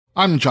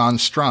I'm John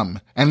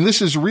Strum, and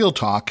this is Real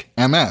Talk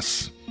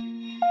MS.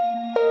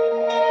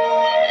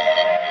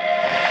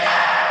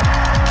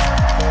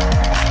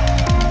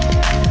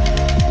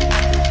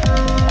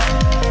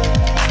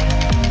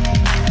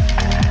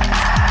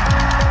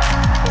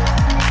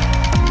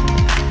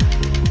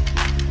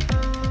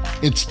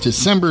 It's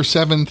December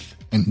 7th,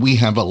 and we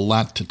have a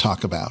lot to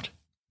talk about.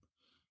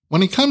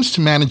 When it comes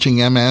to managing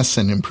MS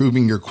and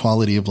improving your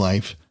quality of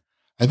life,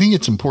 I think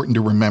it's important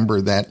to remember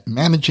that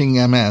managing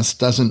MS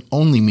doesn't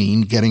only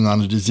mean getting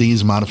on a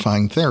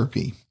disease-modifying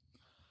therapy.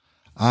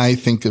 I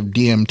think of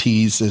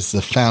DMTs as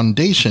the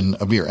foundation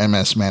of your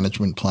MS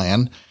management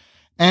plan,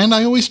 and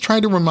I always try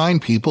to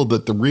remind people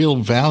that the real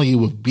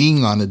value of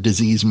being on a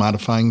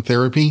disease-modifying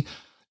therapy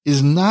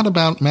is not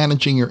about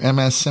managing your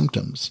MS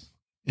symptoms.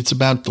 It's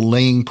about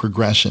delaying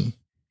progression,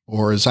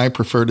 or as I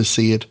prefer to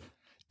see it,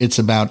 it's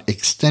about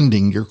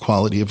extending your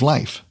quality of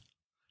life,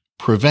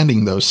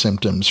 preventing those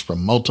symptoms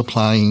from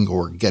multiplying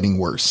or getting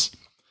worse.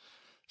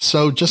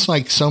 So just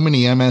like so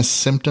many MS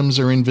symptoms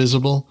are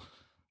invisible,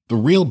 the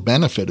real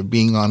benefit of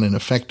being on an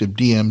effective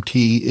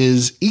DMT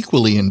is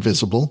equally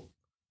invisible,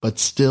 but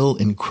still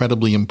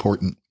incredibly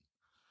important.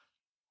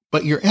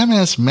 But your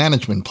MS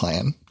management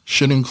plan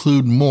should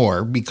include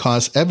more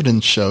because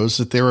evidence shows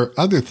that there are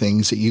other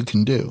things that you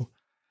can do.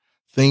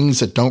 Things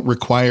that don't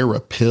require a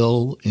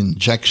pill,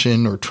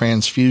 injection, or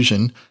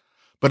transfusion,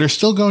 but are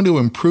still going to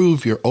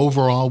improve your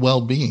overall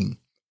well-being.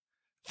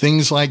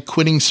 Things like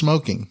quitting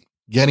smoking,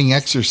 getting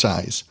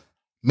exercise,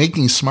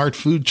 making smart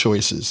food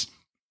choices.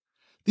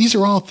 These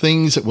are all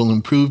things that will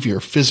improve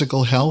your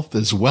physical health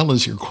as well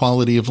as your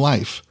quality of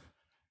life.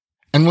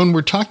 And when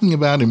we're talking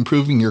about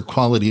improving your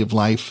quality of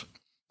life,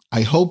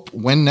 I hope,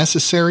 when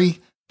necessary,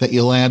 that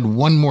you'll add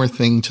one more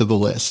thing to the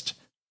list,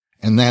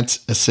 and that's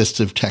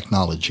assistive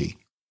technology.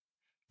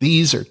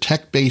 These are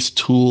tech-based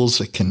tools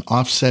that can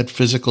offset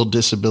physical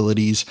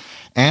disabilities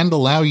and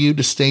allow you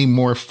to stay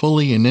more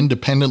fully and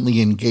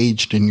independently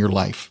engaged in your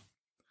life.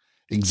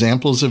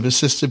 Examples of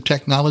assistive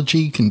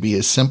technology can be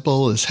as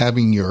simple as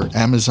having your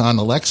Amazon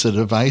Alexa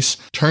device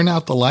turn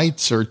out the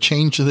lights or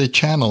change the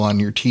channel on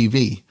your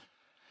TV.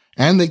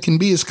 And they can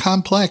be as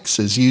complex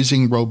as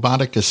using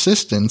robotic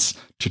assistants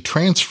to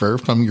transfer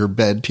from your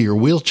bed to your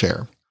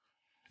wheelchair.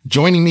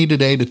 Joining me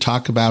today to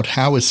talk about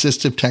how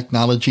assistive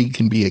technology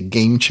can be a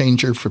game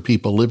changer for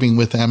people living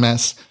with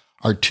MS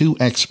are two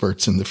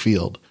experts in the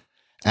field,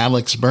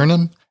 Alex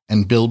Burnham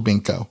and Bill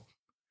Binko.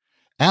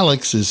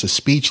 Alex is a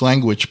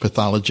speech-language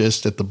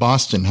pathologist at the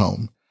Boston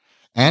Home,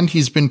 and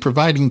he's been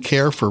providing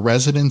care for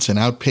residents and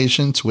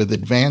outpatients with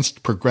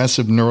advanced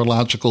progressive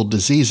neurological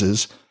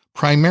diseases,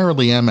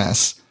 primarily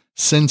MS,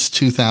 since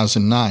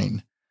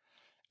 2009.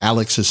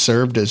 Alex has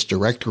served as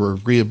Director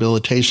of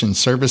Rehabilitation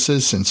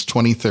Services since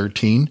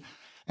 2013,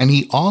 and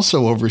he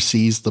also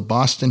oversees the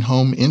Boston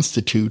Home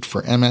Institute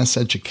for MS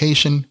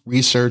Education,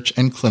 Research,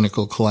 and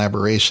Clinical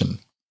Collaboration.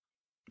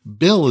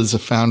 Bill is a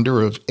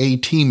founder of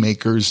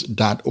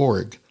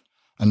atmakers.org,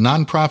 a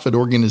nonprofit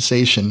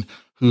organization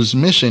whose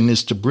mission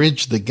is to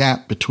bridge the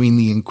gap between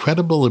the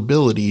incredible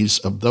abilities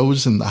of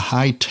those in the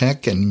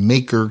high-tech and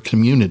maker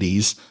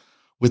communities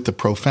with the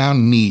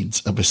profound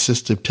needs of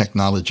assistive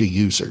technology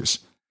users.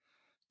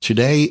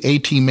 Today,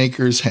 AT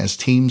Makers has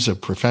teams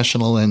of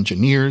professional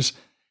engineers,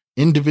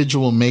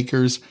 individual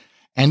makers,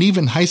 and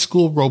even high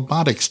school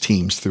robotics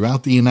teams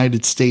throughout the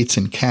United States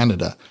and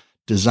Canada,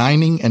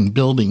 designing and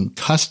building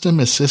custom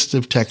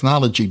assistive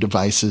technology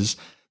devices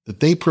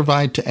that they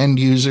provide to end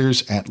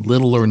users at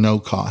little or no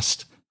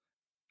cost.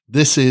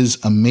 This is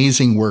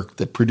amazing work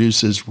that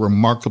produces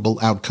remarkable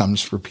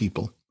outcomes for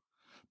people.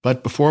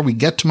 But before we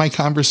get to my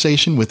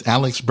conversation with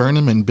Alex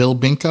Burnham and Bill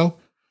Binko,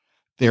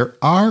 there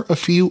are a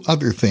few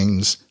other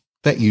things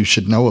that you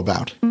should know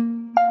about.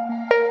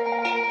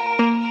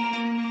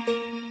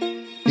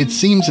 It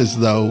seems as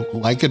though,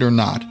 like it or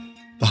not,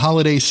 the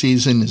holiday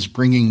season is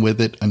bringing with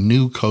it a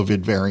new COVID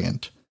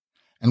variant.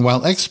 And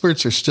while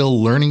experts are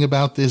still learning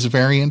about this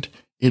variant,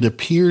 it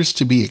appears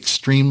to be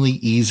extremely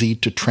easy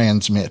to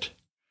transmit.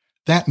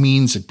 That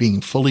means that being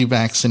fully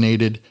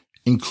vaccinated,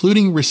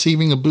 including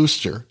receiving a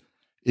booster,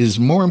 is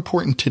more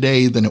important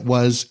today than it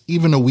was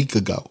even a week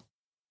ago.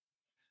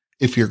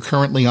 If you're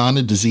currently on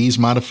a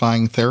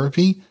disease-modifying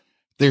therapy,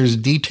 there's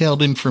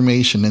detailed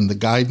information in the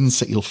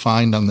guidance that you'll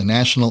find on the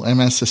National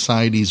MS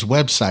Society's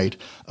website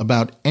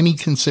about any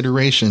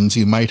considerations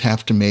you might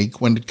have to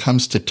make when it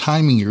comes to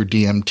timing your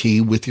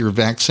DMT with your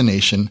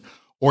vaccination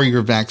or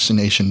your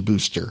vaccination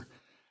booster.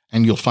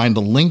 And you'll find a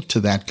link to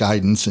that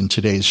guidance in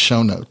today's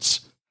show notes.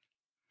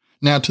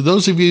 Now, to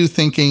those of you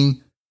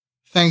thinking,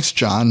 thanks,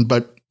 John,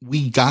 but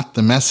we got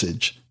the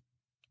message,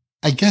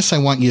 I guess I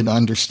want you to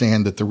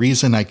understand that the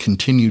reason I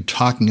continue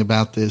talking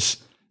about this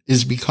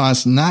is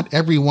because not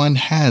everyone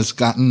has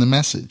gotten the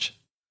message.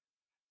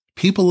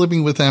 People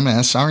living with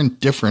MS aren't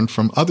different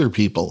from other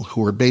people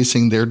who are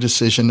basing their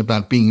decision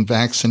about being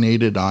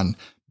vaccinated on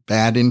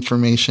bad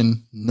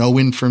information, no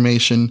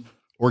information,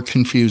 or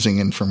confusing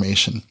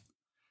information.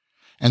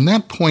 And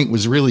that point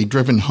was really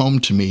driven home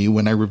to me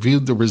when I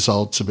reviewed the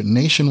results of a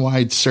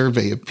nationwide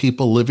survey of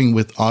people living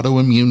with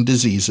autoimmune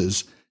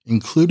diseases,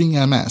 including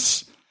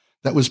MS,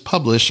 that was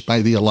published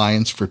by the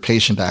Alliance for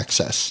Patient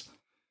Access.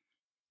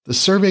 The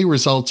survey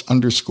results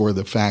underscore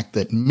the fact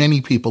that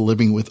many people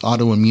living with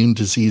autoimmune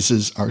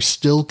diseases are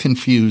still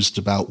confused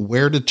about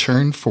where to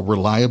turn for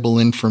reliable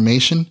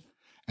information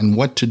and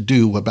what to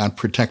do about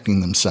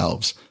protecting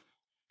themselves.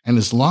 And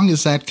as long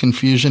as that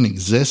confusion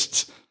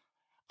exists,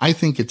 I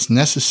think it's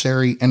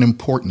necessary and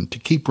important to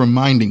keep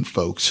reminding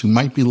folks who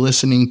might be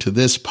listening to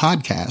this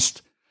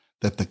podcast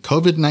that the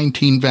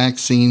COVID-19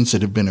 vaccines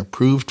that have been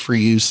approved for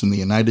use in the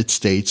United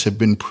States have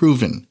been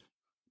proven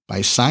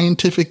by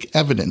scientific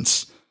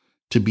evidence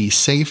to be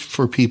safe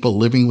for people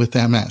living with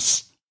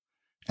MS.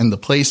 And the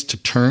place to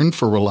turn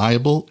for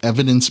reliable,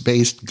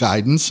 evidence-based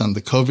guidance on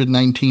the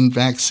COVID-19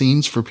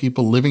 vaccines for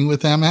people living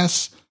with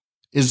MS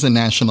is the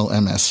National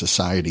MS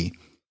Society.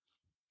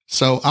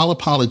 So I'll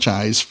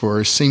apologize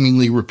for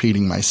seemingly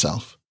repeating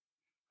myself.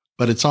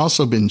 But it's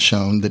also been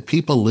shown that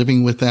people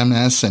living with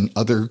MS and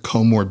other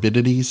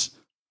comorbidities,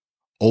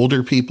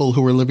 older people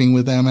who are living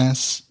with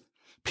MS,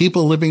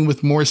 people living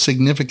with more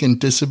significant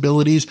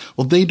disabilities,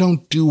 well, they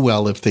don't do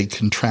well if they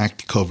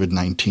contract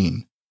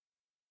COVID-19.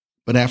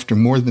 But after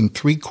more than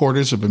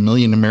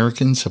 750,000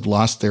 Americans have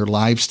lost their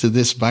lives to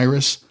this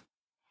virus,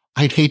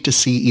 I'd hate to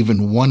see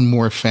even one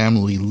more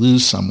family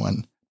lose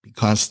someone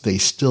because they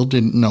still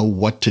didn't know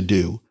what to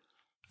do,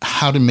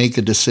 how to make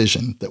a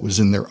decision that was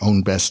in their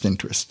own best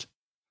interest.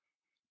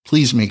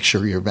 Please make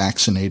sure you're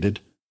vaccinated.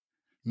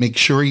 Make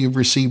sure you've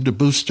received a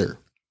booster.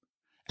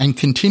 And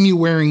continue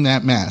wearing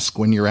that mask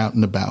when you're out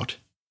and about.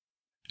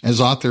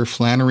 As author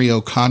Flannery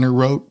O'Connor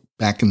wrote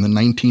back in the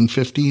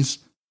 1950s,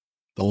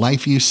 the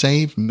life you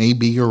save may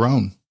be your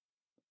own.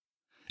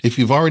 If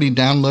you've already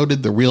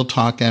downloaded the Real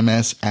Talk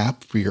MS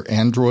app for your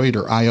Android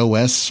or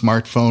iOS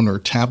smartphone or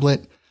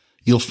tablet,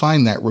 you'll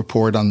find that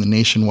report on the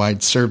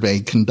nationwide survey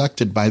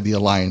conducted by the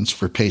Alliance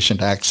for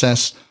Patient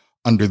Access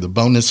under the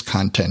Bonus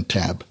Content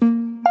tab.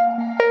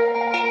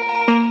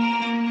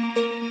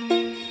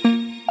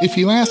 If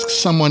you ask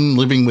someone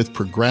living with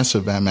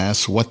progressive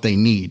MS what they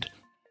need,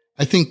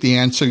 I think the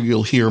answer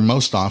you'll hear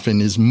most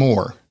often is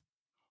more.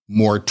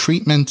 More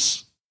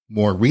treatments,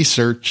 more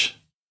research,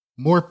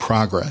 more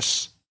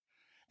progress.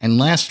 And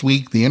last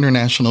week, the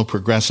International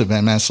Progressive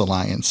MS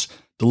Alliance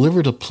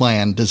delivered a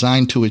plan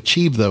designed to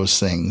achieve those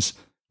things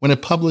when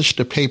it published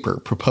a paper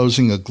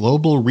proposing a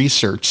global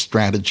research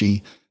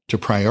strategy to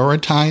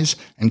prioritize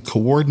and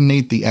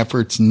coordinate the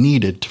efforts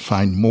needed to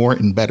find more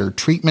and better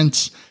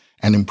treatments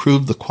and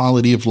improve the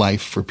quality of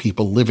life for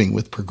people living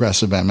with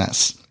progressive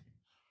MS.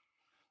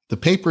 The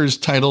paper is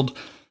titled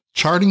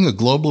Charting a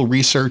Global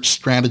Research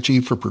Strategy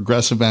for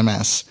Progressive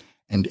MS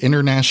and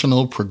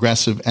International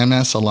Progressive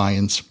MS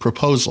Alliance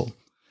Proposal.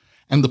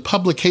 And the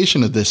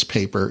publication of this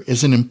paper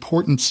is an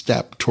important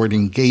step toward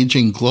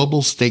engaging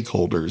global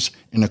stakeholders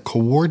in a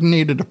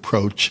coordinated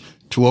approach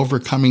to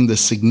overcoming the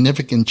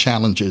significant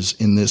challenges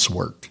in this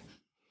work.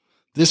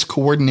 This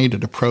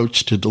coordinated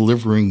approach to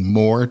delivering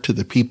more to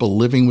the people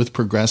living with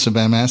progressive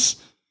MS,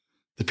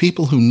 the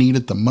people who need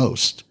it the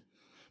most,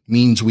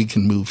 means we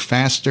can move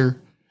faster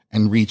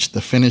and reach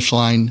the finish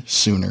line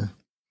sooner.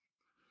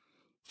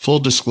 Full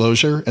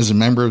disclosure, as a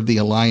member of the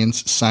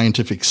Alliance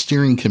Scientific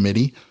Steering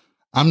Committee,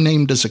 I'm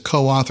named as a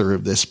co-author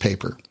of this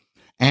paper,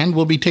 and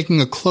we'll be taking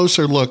a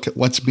closer look at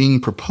what's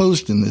being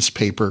proposed in this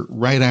paper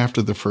right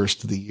after the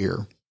first of the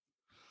year.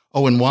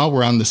 Oh, and while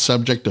we're on the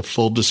subject of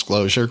full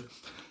disclosure,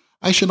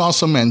 I should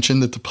also mention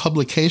that the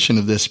publication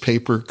of this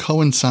paper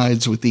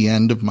coincides with the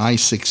end of my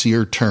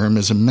 6-year term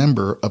as a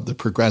member of the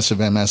Progressive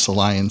MS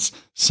Alliance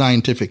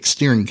Scientific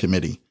Steering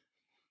Committee.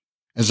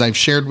 As I've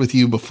shared with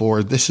you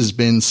before, this has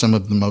been some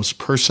of the most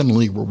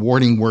personally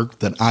rewarding work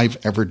that I've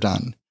ever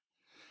done.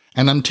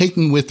 And I'm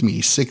taking with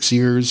me 6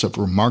 years of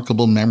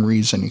remarkable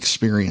memories and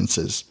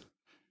experiences.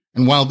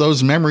 And while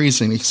those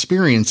memories and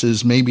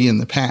experiences may be in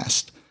the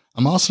past,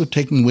 I'm also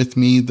taking with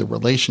me the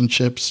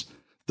relationships,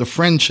 the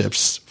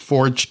friendships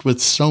forged with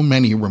so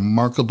many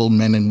remarkable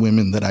men and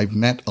women that I've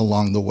met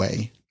along the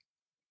way.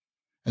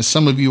 As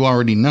some of you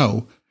already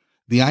know,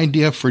 the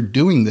idea for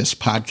doing this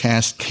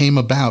podcast came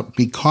about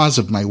because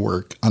of my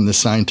work on the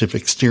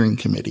Scientific Steering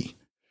Committee.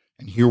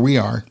 And here we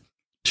are,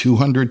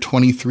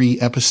 223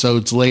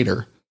 episodes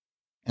later,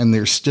 and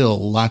there's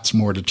still lots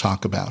more to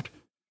talk about.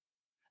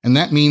 And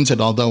that means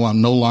that although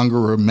I'm no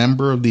longer a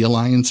member of the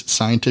Alliance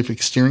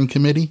Scientific Steering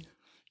Committee,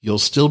 you'll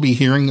still be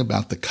hearing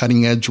about the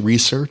cutting-edge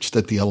research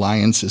that the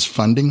Alliance is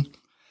funding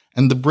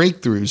and the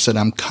breakthroughs that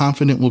I'm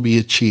confident will be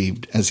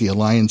achieved as the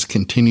Alliance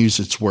continues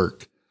its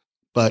work.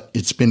 But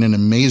it's been an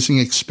amazing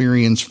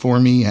experience for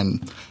me,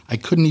 and I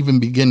couldn't even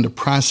begin to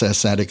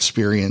process that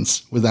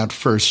experience without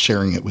first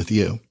sharing it with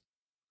you.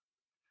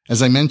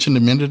 As I mentioned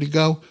a minute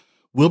ago,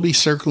 we'll be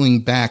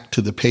circling back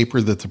to the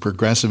paper that the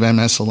Progressive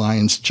MS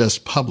Alliance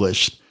just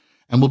published,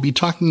 and we'll be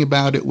talking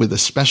about it with a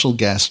special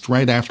guest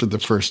right after the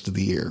first of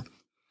the year.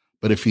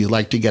 But if you'd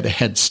like to get a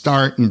head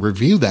start and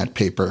review that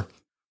paper,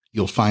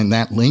 you'll find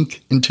that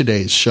link in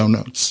today's show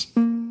notes.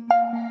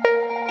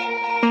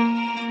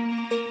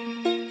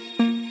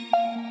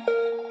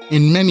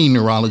 In many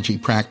neurology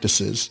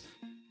practices,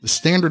 the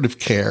standard of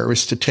care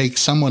is to take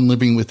someone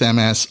living with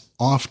MS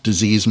off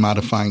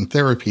disease-modifying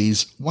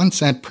therapies once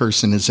that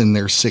person is in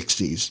their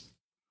 60s.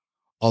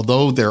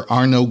 Although there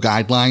are no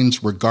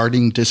guidelines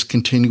regarding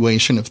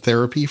discontinuation of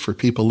therapy for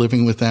people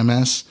living with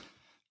MS,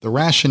 the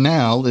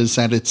rationale is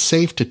that it's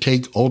safe to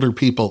take older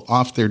people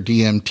off their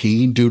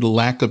DMT due to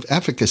lack of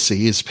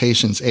efficacy as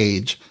patients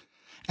age,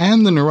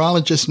 and the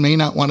neurologist may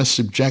not want to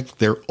subject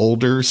their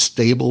older,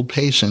 stable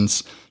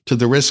patients to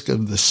the risk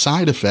of the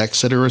side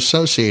effects that are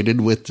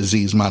associated with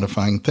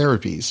disease-modifying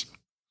therapies.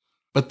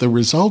 But the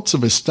results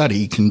of a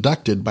study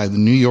conducted by the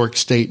New York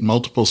State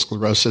Multiple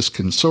Sclerosis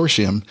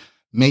Consortium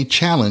may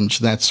challenge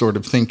that sort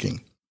of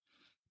thinking.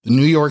 The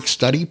New York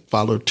study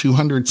followed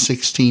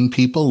 216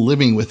 people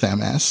living with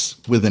MS,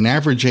 with an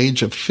average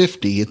age of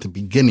 50 at the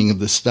beginning of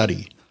the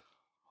study.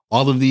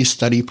 All of these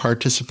study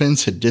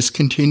participants had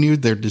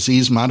discontinued their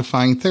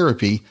disease-modifying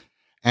therapy,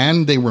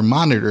 and they were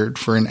monitored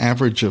for an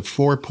average of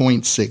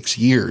 4.6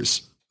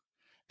 years.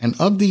 And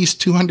of these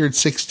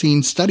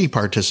 216 study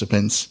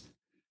participants,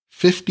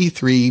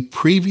 53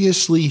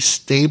 previously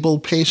stable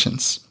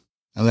patients,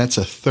 now that's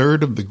a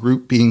third of the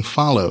group being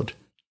followed,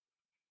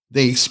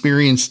 they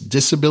experienced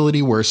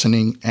disability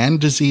worsening and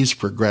disease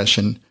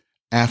progression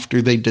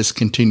after they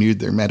discontinued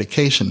their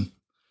medication.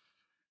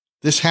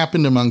 This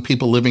happened among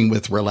people living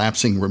with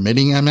relapsing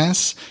remitting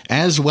MS,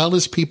 as well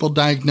as people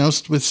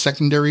diagnosed with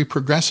secondary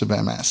progressive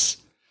MS.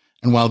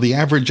 And while the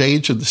average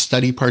age of the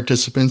study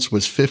participants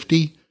was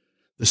 50,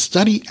 the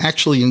study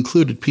actually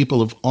included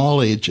people of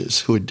all ages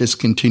who had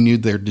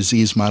discontinued their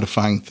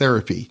disease-modifying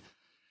therapy.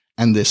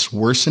 And this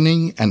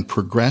worsening and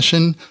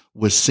progression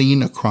was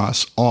seen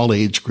across all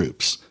age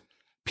groups.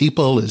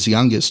 People as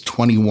young as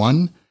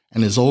 21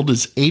 and as old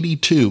as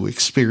 82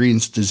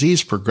 experienced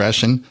disease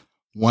progression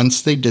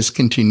once they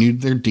discontinued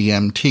their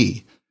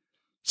DMT.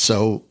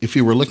 So if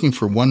you were looking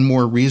for one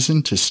more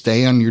reason to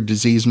stay on your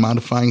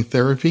disease-modifying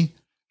therapy,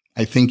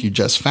 I think you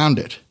just found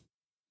it.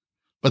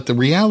 But the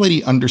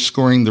reality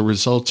underscoring the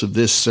results of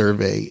this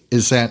survey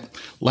is that,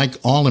 like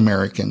all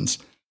Americans,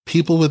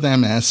 people with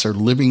MS are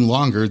living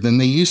longer than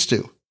they used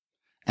to.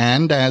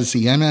 And as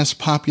the MS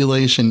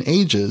population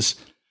ages,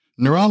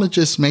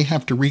 neurologists may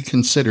have to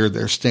reconsider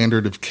their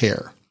standard of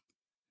care.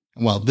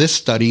 While this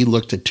study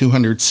looked at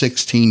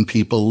 216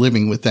 people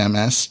living with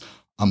MS,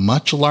 a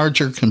much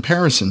larger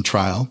comparison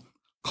trial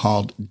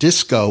called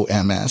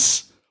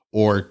DISCO-MS,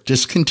 or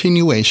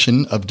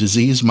Discontinuation of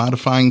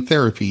Disease-Modifying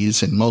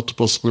Therapies in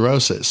Multiple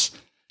Sclerosis,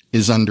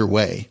 is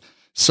underway.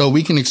 So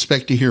we can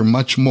expect to hear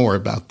much more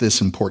about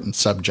this important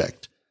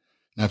subject.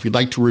 Now, if you'd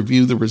like to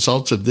review the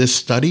results of this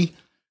study,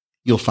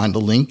 you'll find a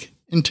link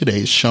in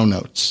today's show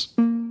notes.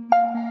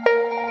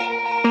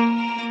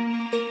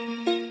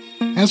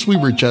 As we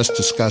were just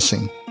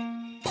discussing,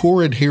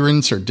 poor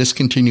adherence or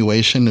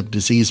discontinuation of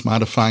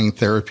disease-modifying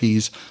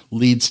therapies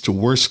leads to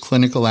worse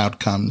clinical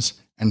outcomes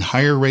and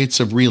higher rates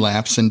of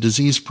relapse and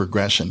disease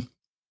progression.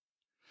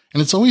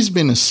 And it's always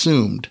been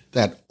assumed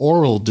that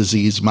oral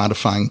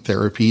disease-modifying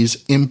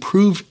therapies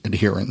improve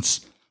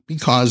adherence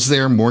because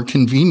they're more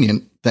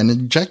convenient than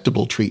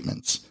injectable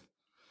treatments.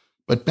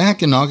 But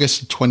back in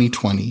August of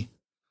 2020,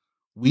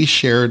 we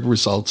shared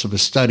results of a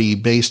study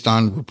based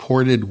on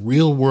reported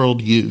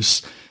real-world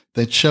use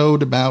that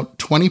showed about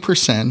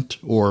 20%,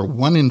 or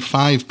 1 in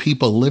 5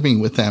 people living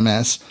with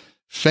MS,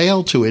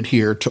 fail to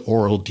adhere to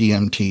oral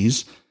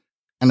DMTs,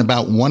 and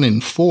about 1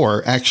 in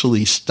 4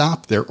 actually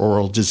stop their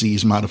oral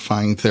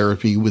disease-modifying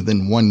therapy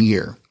within 1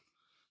 year.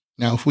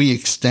 Now, if we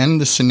extend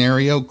the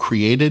scenario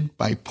created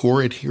by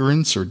poor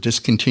adherence or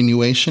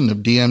discontinuation of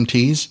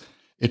DMTs,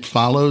 it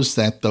follows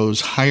that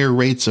those higher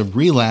rates of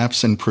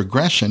relapse and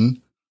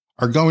progression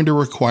are going to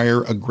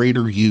require a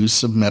greater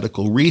use of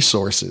medical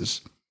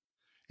resources.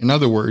 In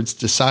other words,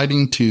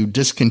 deciding to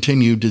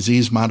discontinue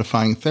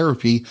disease-modifying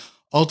therapy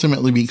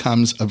ultimately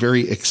becomes a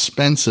very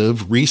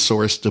expensive,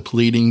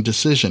 resource-depleting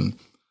decision.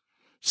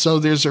 So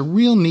there's a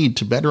real need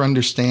to better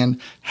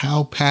understand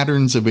how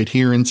patterns of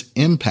adherence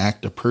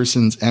impact a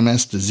person's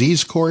MS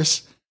disease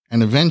course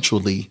and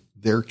eventually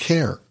their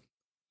care.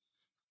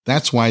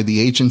 That's why the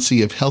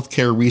Agency of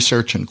Healthcare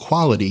Research and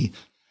Quality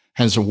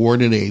has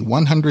awarded a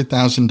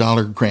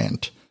 $100,000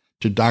 grant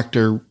to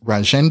Dr.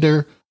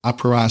 Rajender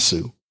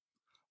Apparasu,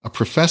 a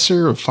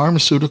professor of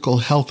pharmaceutical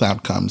health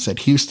outcomes at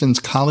Houston's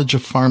College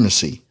of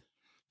Pharmacy,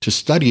 to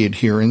study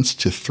adherence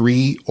to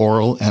 3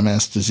 oral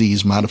MS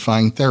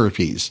disease-modifying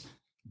therapies,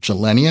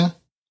 Gilenya,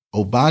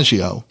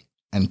 Aubagio,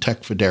 and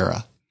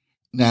Tecfidera.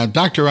 Now,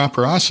 Dr.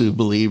 Apparasu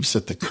believes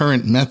that the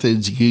current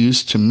methods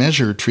used to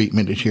measure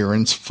treatment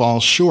adherence fall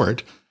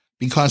short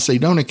because they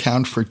don't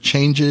account for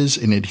changes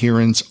in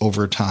adherence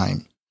over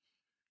time.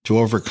 To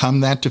overcome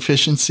that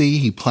deficiency,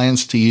 he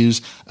plans to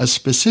use a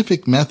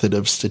specific method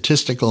of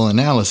statistical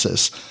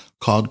analysis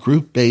called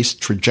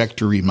group-based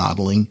trajectory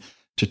modeling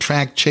to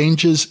track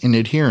changes in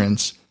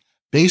adherence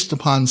based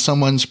upon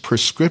someone's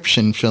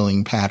prescription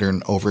filling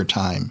pattern over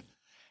time,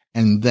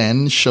 and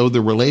then show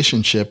the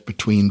relationship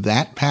between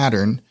that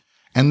pattern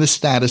and the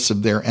status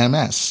of their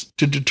MS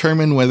to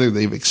determine whether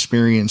they've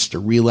experienced a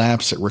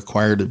relapse that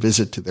required a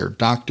visit to their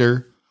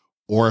doctor,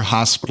 or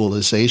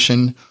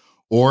hospitalization,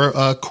 or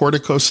a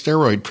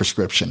corticosteroid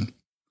prescription.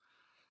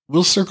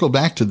 We'll circle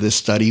back to this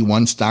study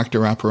once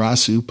Dr.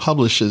 Aparasu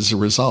publishes the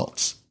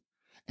results.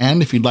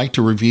 And if you'd like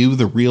to review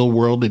the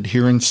real-world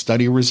adherence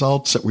study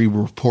results that we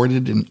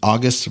reported in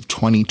August of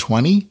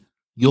 2020,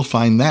 you'll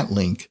find that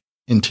link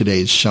in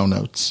today's show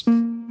notes.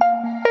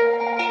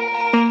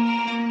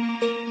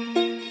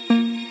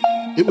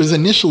 It was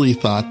initially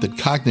thought that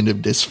cognitive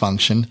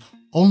dysfunction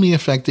only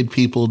affected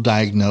people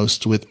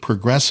diagnosed with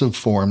progressive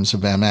forms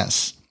of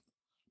MS.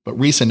 But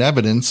recent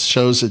evidence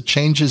shows that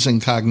changes in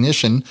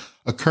cognition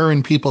occur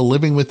in people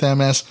living with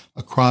MS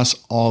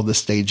across all the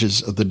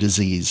stages of the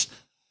disease,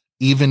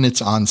 even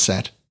its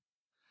onset.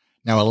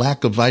 Now, a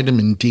lack of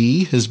vitamin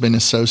D has been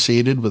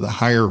associated with a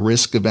higher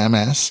risk of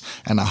MS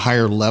and a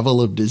higher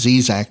level of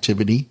disease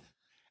activity,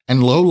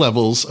 and low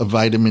levels of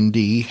vitamin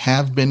D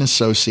have been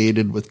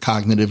associated with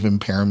cognitive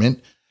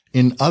impairment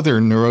in other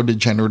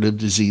neurodegenerative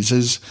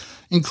diseases,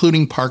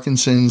 including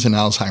Parkinson's and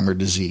Alzheimer's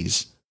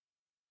disease.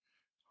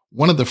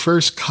 One of the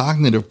first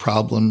cognitive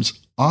problems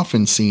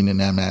often seen in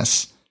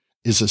MS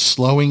is a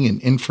slowing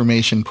in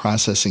information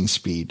processing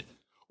speed,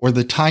 or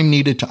the time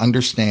needed to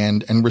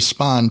understand and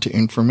respond to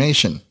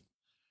information.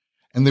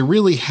 And there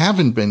really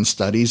haven't been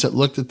studies that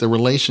looked at the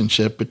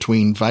relationship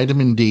between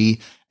vitamin D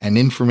and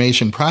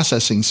information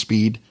processing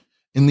speed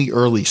in the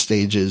early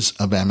stages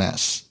of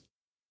MS.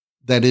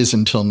 That is,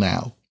 until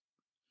now.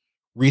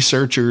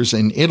 Researchers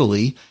in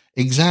Italy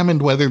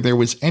examined whether there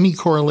was any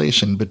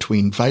correlation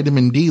between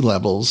vitamin D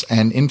levels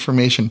and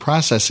information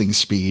processing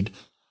speed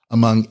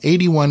among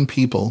 81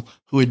 people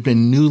who had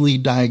been newly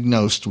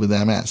diagnosed with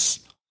MS.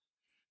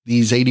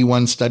 These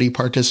 81 study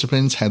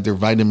participants had their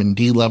vitamin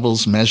D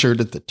levels measured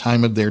at the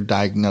time of their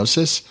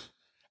diagnosis,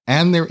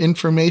 and their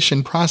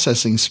information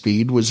processing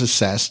speed was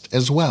assessed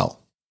as well.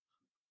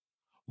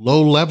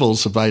 Low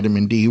levels of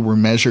vitamin D were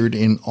measured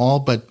in all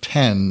but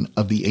 10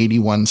 of the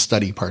 81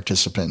 study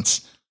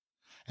participants.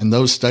 And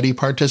those study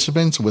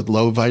participants with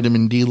low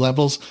vitamin D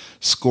levels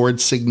scored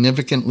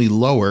significantly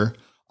lower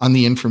on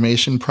the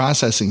information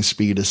processing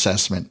speed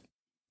assessment.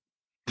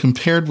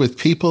 Compared with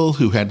people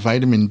who had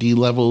vitamin D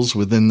levels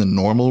within the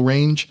normal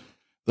range,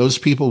 those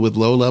people with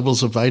low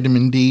levels of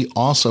vitamin D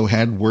also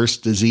had worse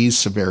disease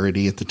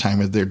severity at the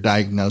time of their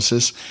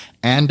diagnosis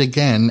and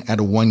again at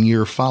a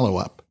 1-year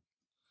follow-up.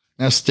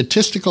 Now,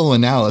 statistical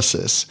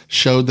analysis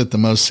showed that the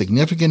most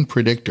significant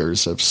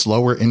predictors of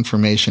slower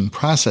information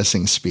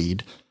processing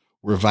speed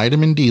were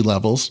vitamin D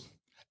levels,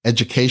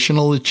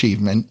 educational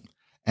achievement,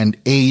 and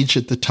age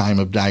at the time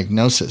of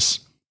diagnosis.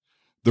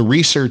 The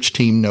research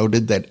team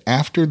noted that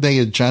after they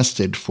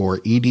adjusted for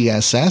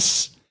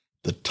EDSS,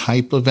 the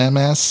type of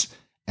MS,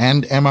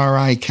 and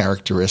MRI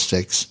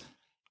characteristics,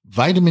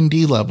 vitamin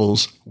D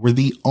levels were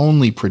the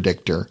only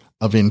predictor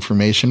of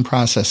information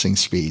processing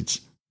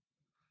speeds.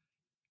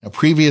 Now,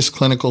 previous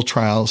clinical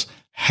trials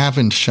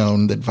haven't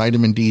shown that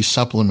vitamin D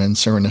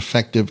supplements are an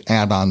effective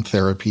add-on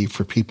therapy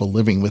for people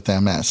living with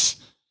MS.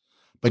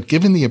 But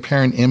given the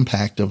apparent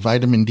impact of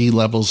vitamin D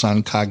levels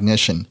on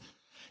cognition,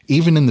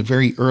 even in the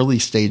very early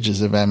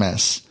stages of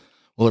MS,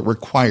 well, it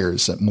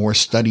requires that more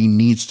study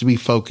needs to be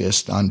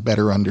focused on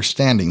better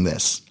understanding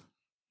this.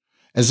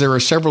 As there are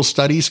several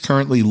studies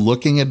currently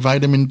looking at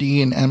vitamin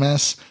D in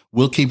MS,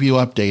 we'll keep you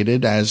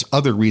updated as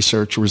other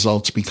research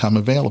results become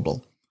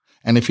available.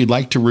 And if you'd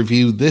like to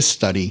review this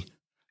study,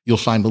 you'll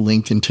find a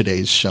link in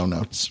today's show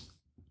notes.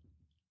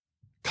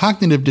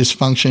 Cognitive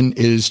dysfunction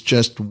is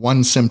just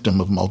one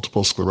symptom of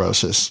multiple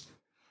sclerosis.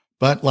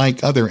 But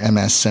like other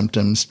MS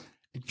symptoms,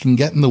 it can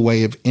get in the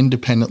way of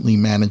independently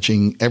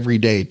managing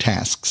everyday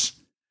tasks.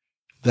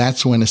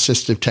 That's when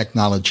assistive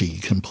technology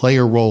can play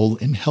a role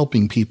in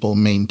helping people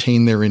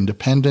maintain their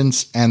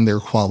independence and their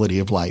quality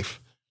of life.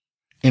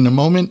 In a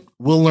moment,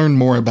 we'll learn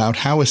more about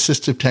how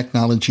assistive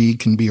technology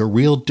can be a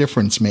real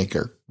difference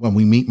maker when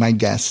we meet my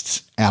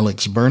guests,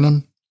 Alex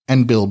Burnham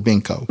and Bill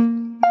Binko.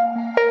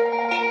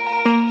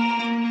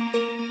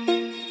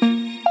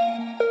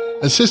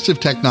 Assistive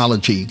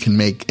technology can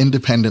make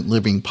independent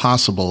living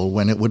possible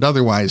when it would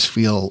otherwise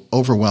feel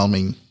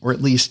overwhelming or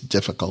at least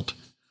difficult.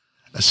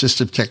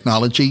 Assistive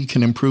technology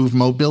can improve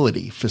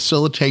mobility,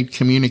 facilitate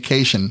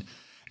communication,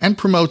 and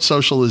promote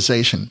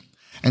socialization.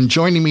 And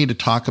joining me to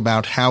talk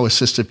about how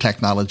assistive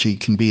technology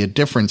can be a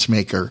difference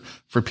maker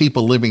for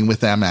people living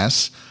with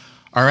MS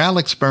are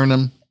Alex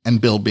Burnham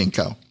and Bill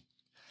Binko.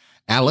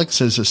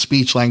 Alex is a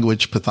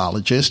speech-language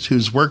pathologist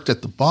who's worked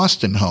at the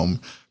Boston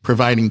Home,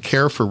 providing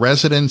care for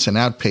residents and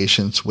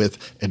outpatients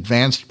with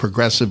advanced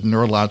progressive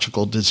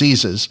neurological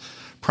diseases,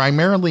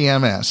 primarily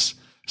MS,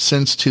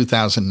 since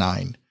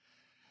 2009.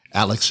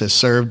 Alex has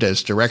served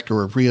as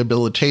Director of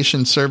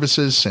Rehabilitation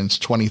Services since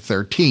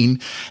 2013,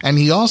 and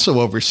he also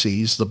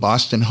oversees the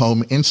Boston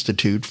Home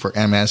Institute for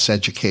MS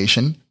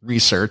Education,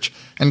 Research,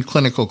 and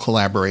Clinical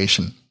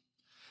Collaboration.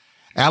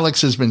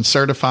 Alex has been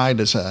certified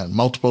as a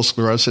multiple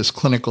sclerosis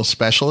clinical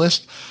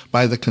specialist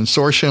by the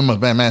Consortium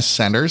of MS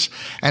Centers,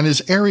 and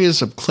his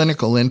areas of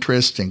clinical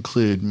interest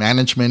include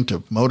management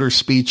of motor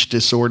speech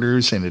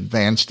disorders in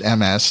advanced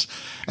MS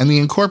and the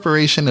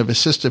incorporation of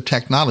assistive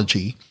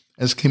technology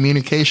as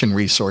communication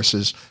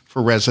resources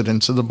for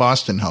residents of the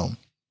Boston home.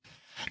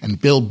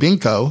 And Bill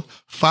Binko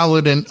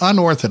followed an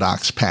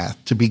unorthodox path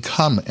to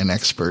become an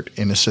expert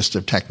in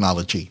assistive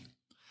technology.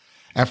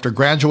 After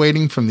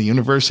graduating from the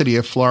University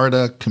of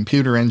Florida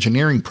Computer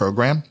Engineering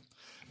program,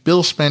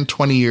 Bill spent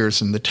 20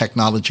 years in the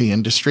technology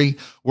industry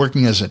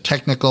working as a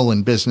technical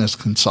and business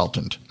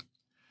consultant.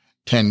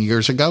 10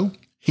 years ago,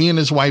 he and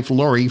his wife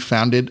Lori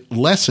founded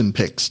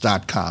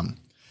LessonPix.com,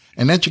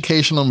 an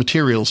educational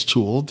materials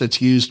tool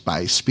that's used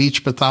by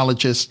speech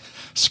pathologists,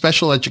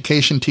 special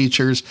education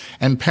teachers,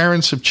 and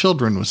parents of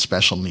children with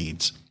special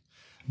needs.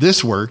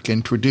 This work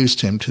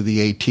introduced him to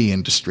the AT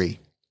industry.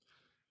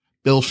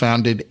 Bill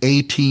founded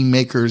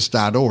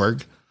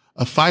atmakers.org,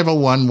 a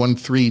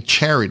 501(c)(3)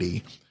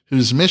 charity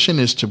whose mission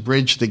is to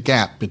bridge the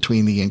gap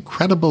between the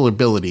incredible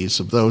abilities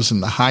of those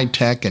in the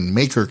high-tech and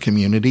maker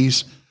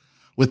communities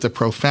with the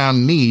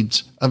profound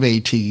needs of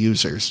AT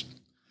users.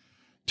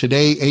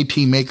 Today, AT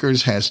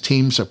Makers has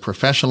teams of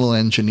professional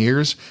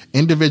engineers,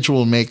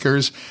 individual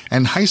makers,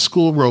 and high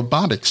school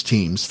robotics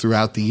teams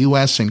throughout the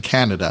U.S. and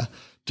Canada,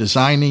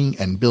 designing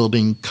and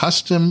building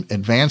custom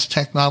advanced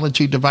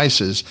technology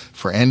devices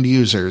for end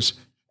users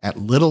at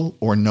little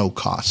or no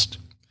cost.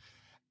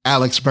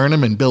 Alex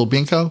Burnham and Bill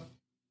Binko,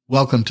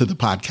 welcome to the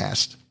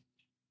podcast.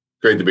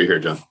 Great to be here,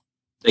 John.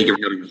 Thank you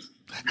for having me.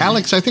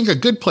 Alex, I think a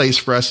good place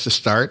for us to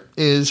start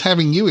is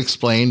having you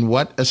explain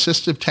what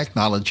assistive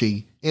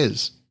technology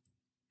is.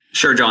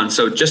 Sure, John.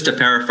 So just to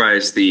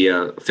paraphrase the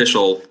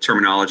official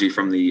terminology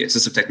from the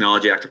Assistive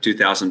Technology Act of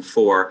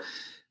 2004,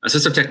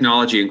 assistive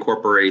technology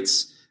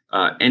incorporates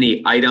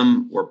any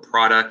item or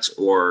product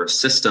or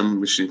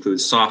system, which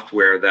includes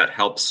software, that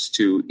helps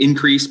to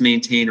increase,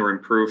 maintain, or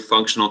improve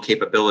functional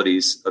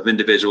capabilities of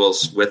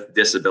individuals with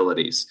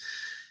disabilities.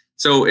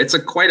 So it's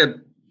quite a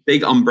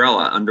big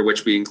umbrella under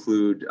which we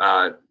include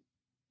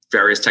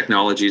various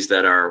technologies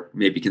that are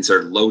maybe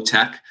considered low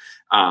tech,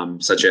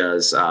 such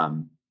as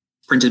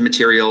printed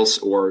materials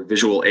or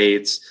visual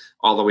aids,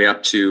 all the way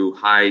up to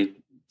high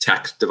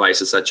tech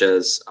devices such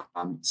as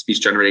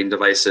speech generating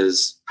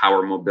devices,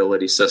 power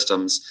mobility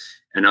systems,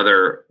 and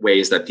other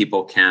ways that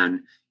people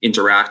can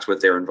interact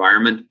with their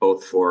environment,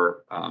 both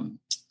for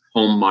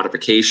home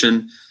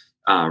modification,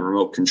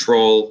 remote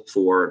control,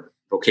 for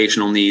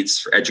vocational needs,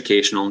 for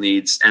educational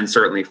needs, and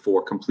certainly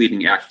for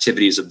completing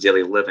activities of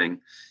daily living,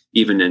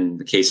 even in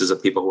the cases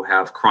of people who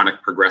have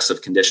chronic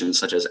progressive conditions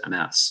such as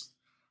MS.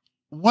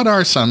 What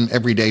are some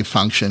everyday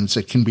functions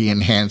that can be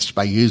enhanced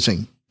by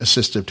using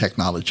assistive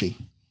technology?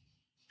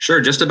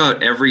 Sure. Just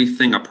about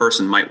everything a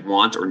person might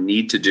want or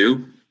need to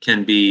do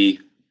can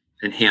be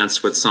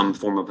enhanced with some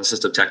form of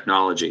assistive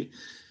technology.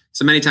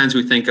 So many times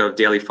we think of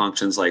daily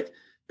functions like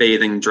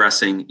bathing,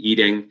 dressing,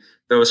 eating.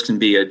 Those can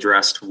be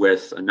addressed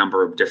with a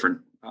number of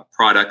different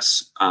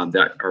products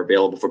that are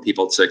available for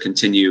people to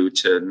continue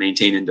to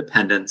maintain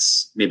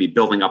independence, maybe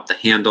building up the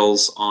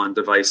handles on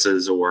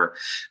devices or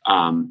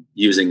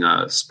using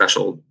a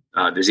special,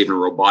 there's even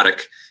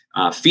robotic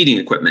feeding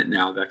equipment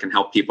now that can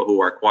help people who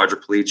are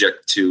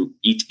quadriplegic to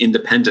eat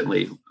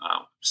independently.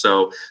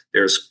 So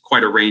there's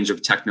quite a range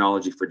of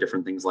technology for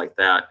different things like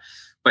that.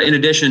 But in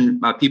addition,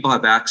 people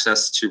have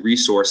access to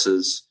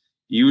resources,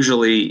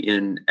 usually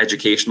in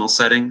educational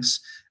settings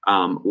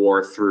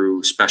or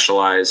through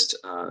specialized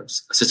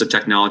assistive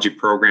technology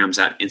programs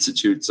at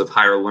institutes of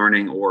higher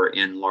learning or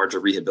in larger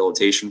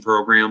rehabilitation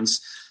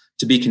programs,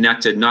 to be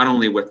connected not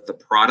only with the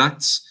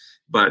products,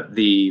 but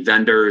the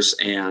vendors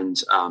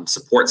and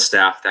support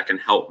staff that can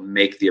help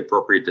make the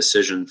appropriate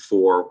decision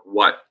for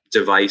what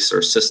device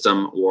or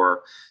system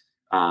or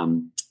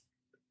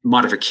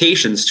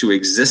modifications to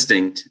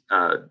existing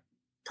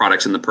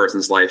products in the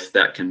person's life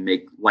that can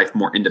make life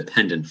more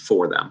independent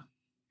for them.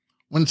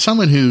 When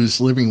someone who's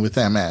living with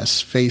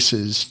MS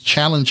faces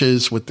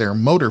challenges with their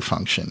motor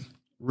function,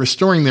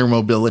 restoring their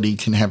mobility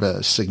can have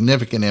a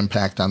significant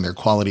impact on their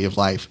quality of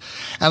life.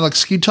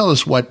 Alex, can you tell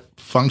us what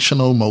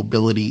functional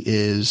mobility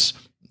is?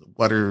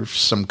 What are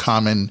some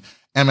common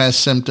MS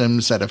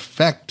symptoms that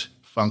affect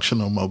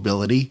functional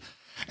mobility?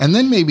 And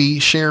then maybe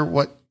share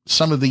what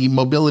some of the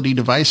mobility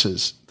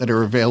devices that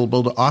are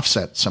available to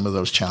offset some of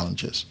those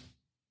challenges.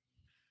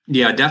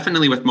 Yeah,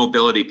 definitely with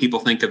mobility, people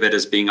think of it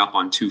as being up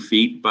on 2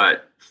 feet,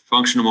 but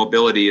functional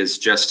mobility is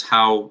just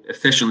how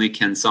efficiently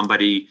can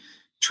somebody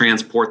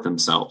transport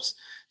themselves.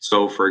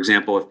 So, for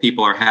example, if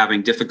people are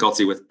having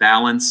difficulty with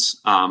balance,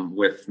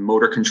 with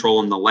motor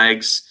control in the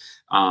legs,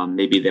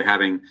 maybe they're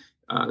having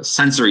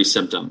sensory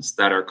symptoms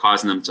that are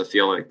causing them to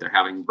feel like they're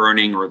having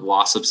burning or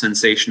loss of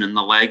sensation in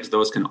the legs,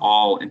 those can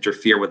all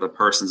interfere with a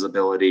person's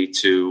ability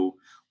to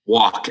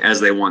walk as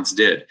they once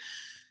did.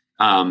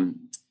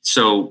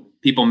 So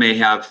people may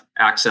have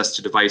access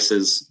to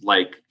devices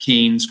like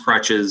canes,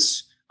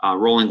 crutches,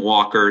 rolling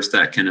walkers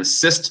that can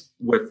assist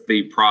with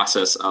the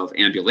process of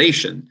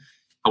ambulation.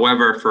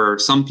 However, for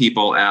some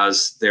people,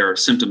 as their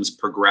symptoms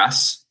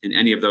progress in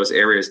any of those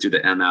areas due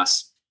to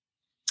MS,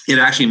 it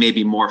actually may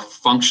be more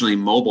functionally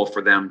mobile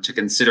for them to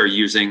consider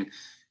using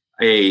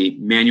a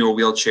manual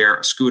wheelchair,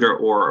 a scooter,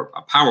 or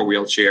a power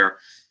wheelchair,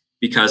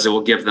 because it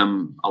will give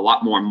them a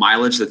lot more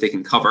mileage that they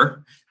can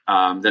cover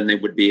than they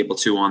would be able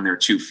to on their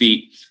 2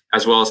 feet,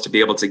 as well as to be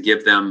able to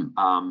give them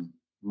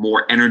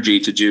more energy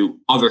to do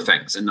other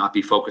things and not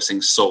be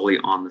focusing solely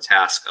on the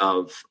task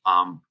of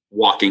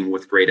walking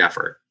with great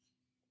effort.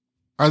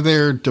 Are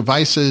there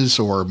devices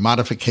or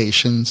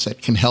modifications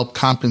that can help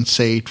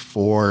compensate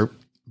for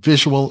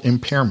visual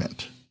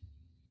impairment?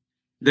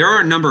 There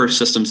are a number of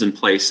systems in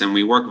place, and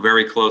we work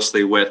very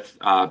closely with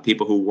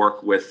people who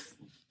work with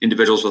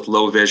individuals with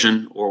low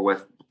vision or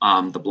with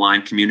the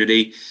blind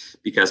community,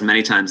 because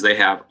many times they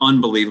have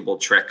unbelievable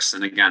tricks.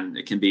 And again,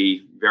 it can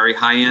be very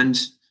high-end,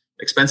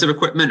 expensive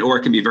equipment, or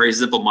it can be very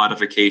simple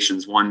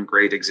modifications. One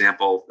great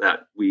example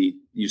that we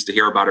used to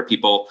hear about are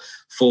people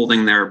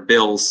folding their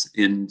bills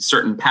in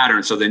certain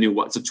patterns so they knew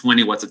what's a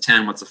 20, what's a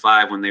 10, what's a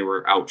 5 when they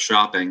were out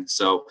shopping.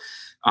 So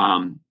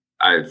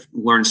I've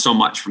learned so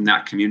much from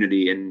that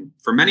community. And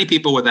for many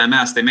people with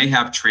MS, they may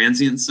have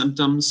transient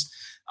symptoms,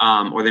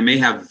 or they may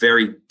have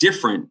very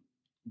different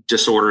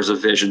disorders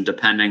of vision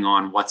depending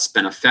on what's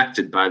been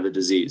affected by the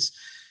disease.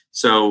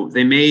 So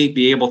they may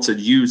be able to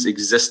use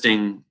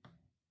existing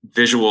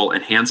visual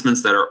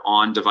enhancements that are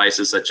on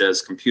devices such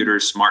as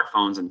computers,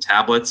 smartphones, and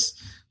tablets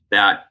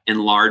that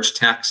enlarge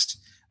text,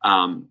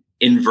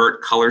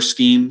 invert color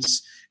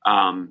schemes,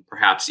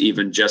 perhaps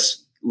even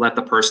just let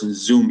the person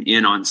zoom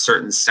in on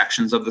certain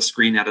sections of the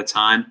screen at a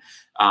time,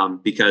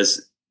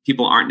 because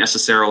people aren't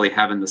necessarily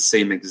having the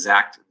same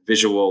exact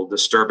visual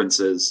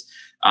disturbances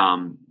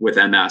with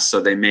MS.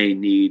 So they may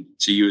need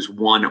to use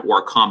one or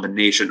a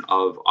combination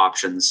of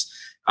options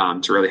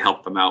to really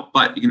help them out.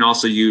 But you can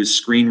also use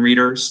screen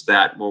readers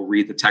that will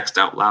read the text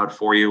out loud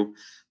for you.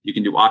 You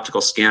can do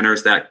optical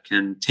scanners that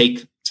can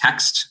take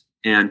text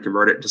and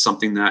convert it to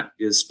something that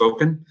is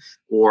spoken,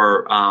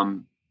 or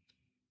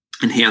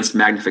enhanced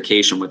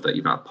magnification with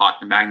a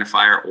pocket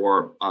magnifier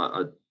or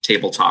a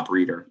tabletop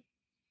reader.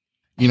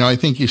 I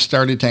think you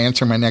started to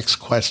answer my next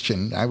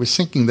question. I was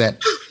thinking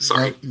that,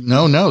 Sorry.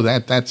 No,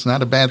 that's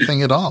not a bad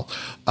thing at all.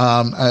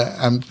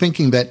 I'm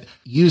thinking that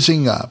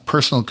using a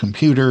personal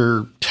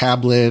computer,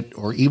 tablet,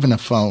 or even a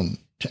phone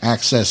to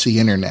access the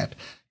internet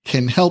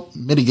can help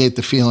mitigate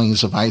the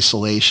feelings of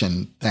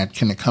isolation that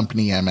can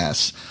accompany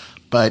MS.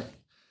 But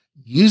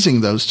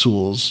using those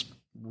tools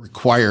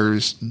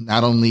requires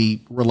not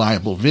only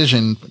reliable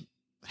vision, but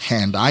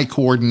hand-eye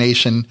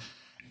coordination,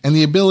 and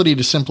the ability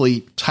to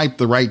simply type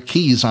the right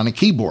keys on a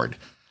keyboard.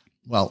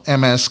 Well,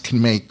 MS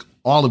can make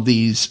all of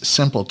these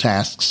simple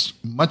tasks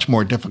much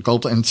more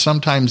difficult and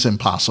sometimes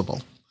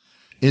impossible.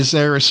 Is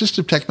there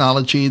assistive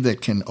technology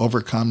that can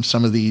overcome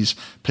some of these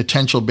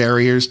potential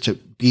barriers to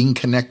being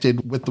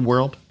connected with the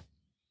world?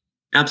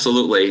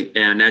 Absolutely.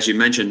 And as you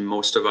mentioned,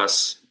 most of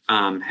us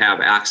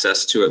have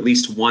access to at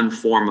least one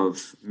form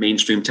of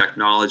mainstream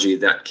technology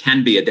that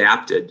can be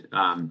adapted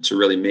to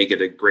really make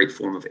it a great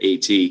form of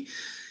AT.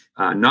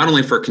 Not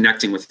only for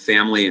connecting with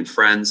family and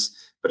friends,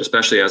 but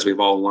especially as we've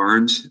all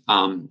learned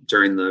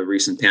during the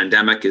recent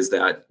pandemic, is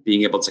that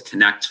being able to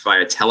connect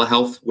via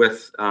telehealth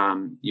with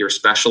your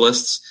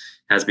specialists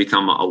has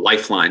become a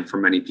lifeline for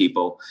many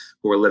people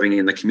who are living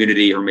in the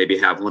community or maybe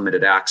have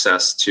limited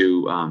access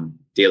to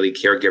daily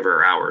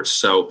caregiver hours.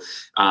 So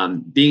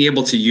being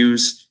able to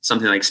use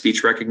something like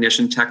speech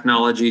recognition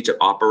technology to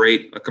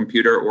operate a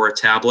computer or a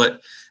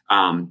tablet,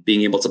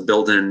 being able to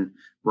build in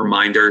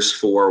reminders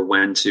for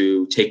when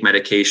to take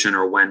medication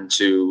or when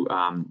to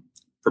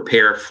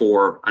prepare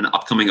for an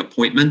upcoming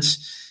appointment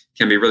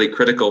can be really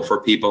critical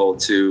for people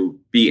to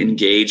be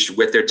engaged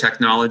with their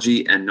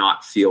technology and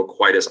not feel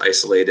quite as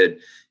isolated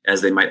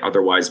as they might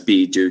otherwise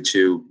be due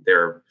to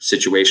their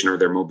situation or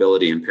their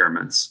mobility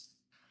impairments.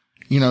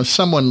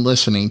 Someone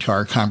listening to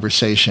our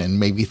conversation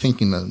may be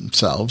thinking to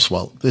themselves,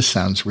 well, this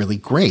sounds really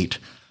great,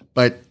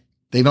 but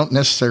they don't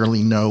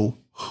necessarily know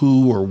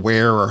who or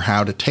where or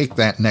how to take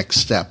that next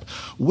step.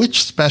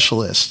 Which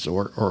specialist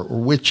or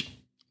which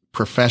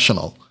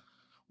professional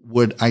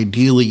would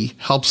ideally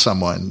help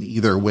someone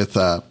either with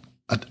an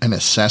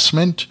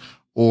assessment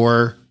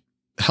or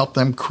help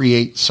them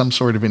create some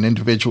sort of an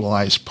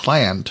individualized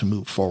plan to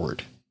move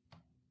forward?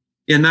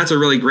 And that's a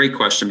really great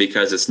question,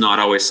 because it's not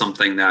always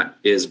something that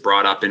is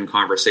brought up in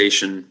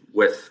conversation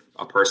with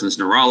a person's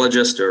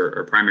neurologist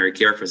or primary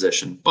care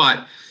physician.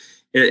 But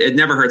it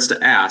never hurts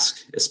to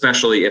ask,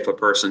 especially if a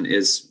person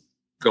is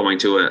going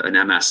to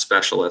an MS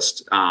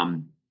specialist,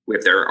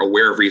 if they're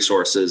aware of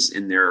resources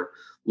in their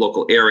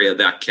local area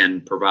that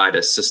can provide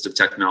assistive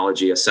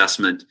technology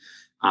assessment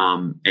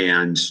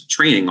and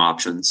training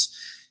options.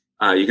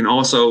 You can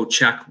also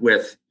check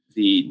with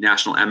the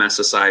National MS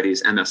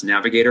Society's MS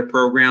Navigator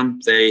program.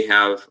 They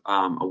have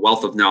a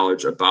wealth of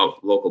knowledge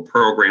about local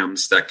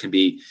programs that can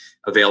be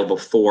available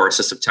for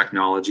assistive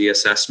technology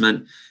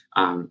assessment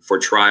for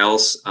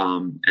trials.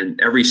 And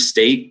every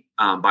state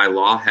by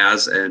law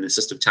has an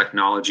assistive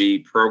technology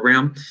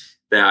program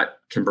that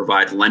can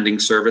provide lending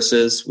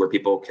services where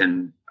people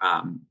can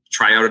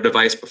try out a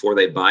device before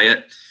they buy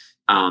it,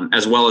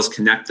 as well as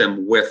connect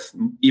them with,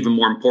 even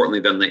more importantly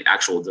than the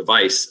actual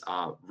device,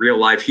 real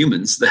live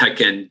humans that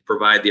can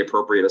provide the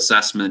appropriate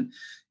assessment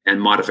and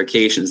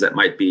modifications that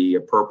might be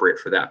appropriate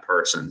for that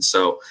person.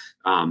 So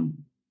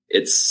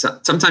it's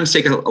sometimes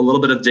take a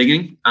little bit of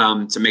digging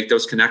to make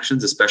those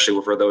connections,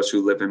 especially for those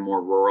who live in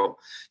more rural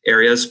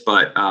areas.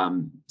 But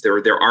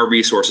there are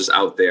resources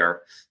out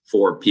there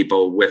for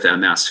people with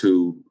MS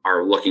who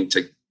are looking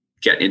to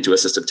get into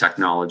assistive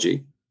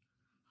technology.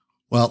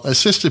 Well,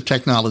 assistive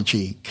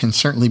technology can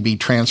certainly be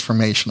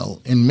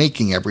transformational in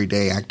making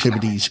everyday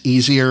activities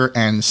easier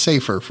and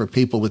safer for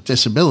people with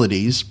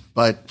disabilities.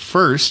 But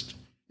first,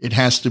 it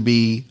has to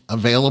be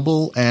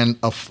available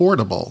and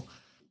affordable.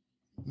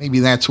 Maybe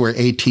that's where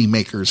AT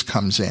Makers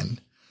comes in.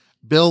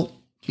 Bill,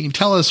 can you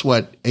tell us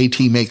what AT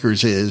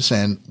Makers is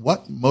and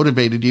what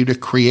motivated you to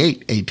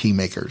create AT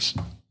Makers?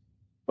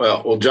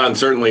 Well, John,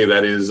 certainly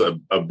that is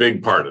a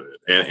big part of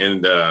it.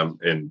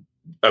 And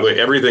by the way,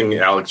 everything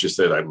Alex just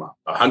said, I'm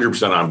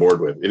 100% on board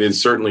with. It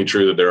is certainly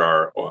true that there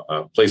are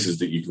places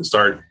that you can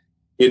start.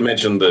 He had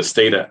mentioned the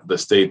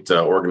state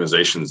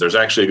organizations. There's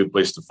actually a good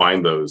place to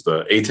find those.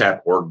 The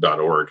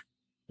ataporg.org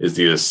is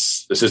the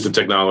Assistive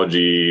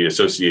Technology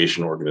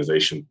Association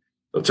organization.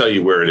 They'll tell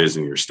you where it is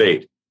in your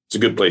state. It's a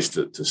good place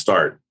to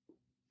start.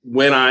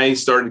 When I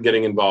started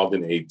getting involved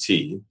in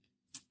AT,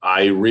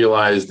 I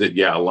realized that,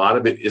 a lot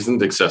of it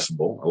isn't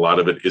accessible. A lot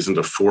of it isn't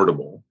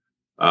affordable.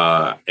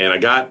 And I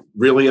got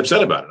really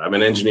upset about it. I'm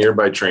an engineer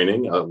by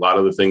training. A lot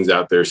of the things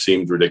out there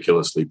seemed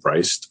ridiculously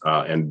priced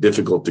and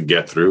difficult to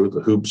get through.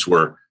 The hoops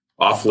were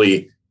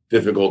awfully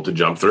difficult to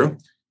jump through.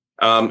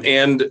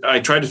 And I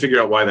tried to figure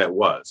out why that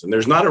was. And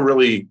there's not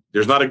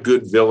a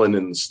good villain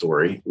in the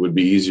story. It would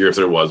be easier if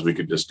there was. We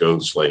could just go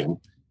slay him.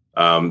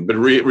 But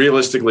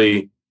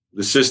realistically,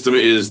 the system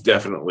is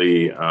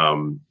definitely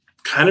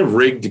kind of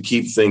rigged to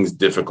keep things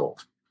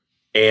difficult.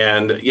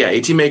 And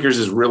AT Makers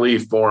is really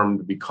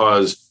formed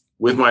because,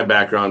 with my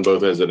background,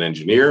 both as an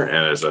engineer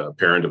and as a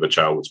parent of a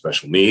child with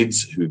special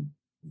needs who'd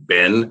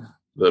been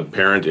the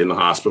parent in the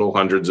hospital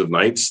hundreds of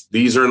nights,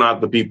 these are not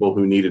the people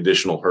who need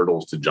additional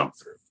hurdles to jump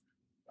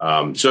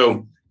through.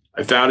 So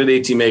I founded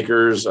AT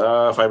Makers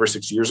 5 or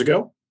 6 years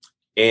ago.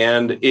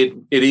 And it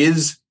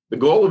is, the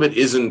goal of it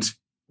isn't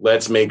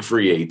let's make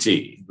free AT.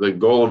 The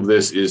goal of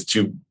this is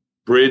to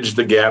bridge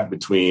the gap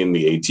between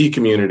the AT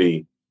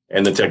community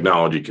and the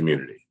technology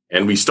community.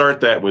 And we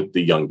start that with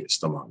the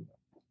youngest among them.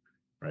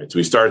 Right. So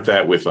we start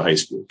that with the high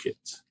school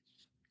kids.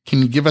 Can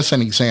you give us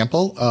an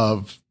example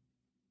of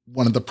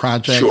one of the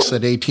projects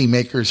that AT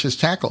Makers has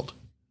tackled?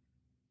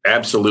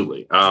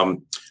 Absolutely.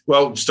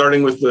 Well,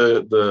 starting with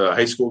the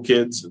high school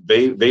kids,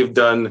 they've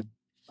done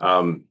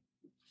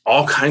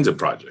all kinds of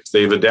projects.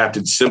 They've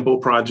adapted simple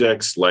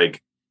projects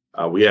like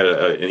we had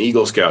an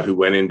Eagle Scout who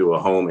went into a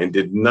home and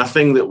did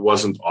nothing that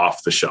wasn't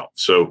off the shelf.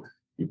 So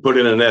he put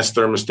in a Nest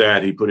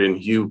thermostat, he put in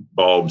Hue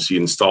bulbs, he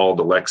installed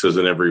Alexas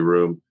in every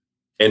room.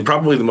 And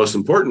probably the most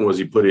important was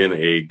he put in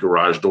a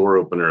garage door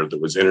opener that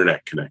was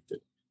internet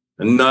connected.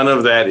 And none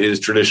of that is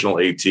traditional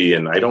AT,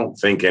 and I don't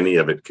think any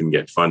of it can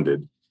get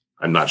funded.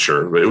 I'm not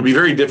sure, but it would be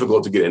very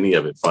difficult to get any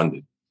of it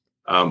funded.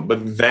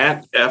 But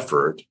that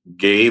effort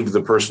gave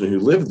the person who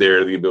lived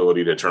there the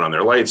ability to turn on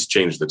their lights,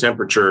 change the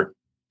temperature,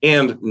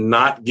 and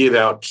not give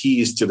out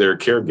keys to their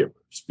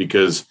caregivers,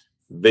 because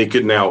they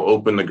could now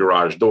open the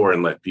garage door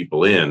and let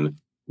people in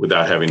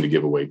without having to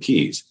give away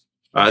keys.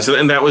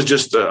 And that was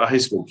just a high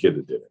school kid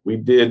that did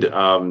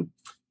it.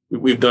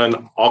 We've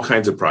done all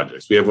kinds of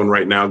projects. We have one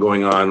right now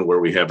going on where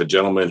we have a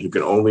gentleman who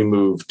can only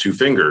move 2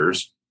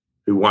 fingers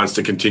who wants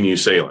to continue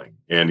sailing.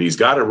 And he's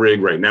got a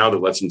rig right now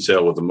that lets him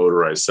sail with a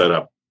motorized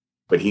setup,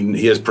 but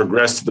he has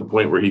progressed to the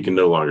point where he can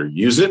no longer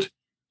use it.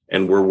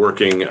 And we're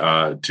working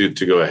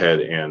to go ahead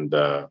and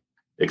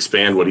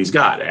expand what he's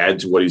got, add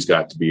to what he's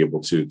got to be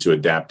able to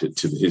adapt it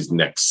to his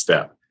next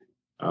step.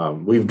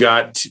 We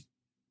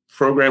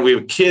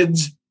have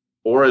kids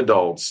or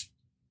adults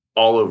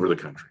all over the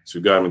country. So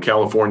we've got them in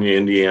California,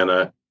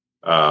 Indiana,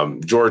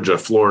 Georgia,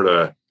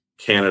 Florida,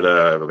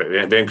 Canada,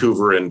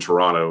 Vancouver, and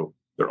Toronto.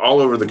 They're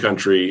all over the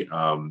country.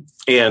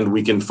 And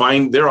we can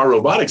find, there are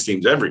robotics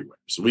teams everywhere.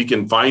 So we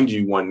can find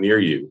you one near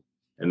you.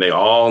 And they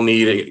all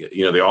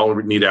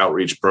need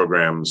outreach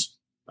programs.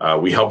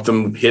 We help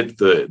them hit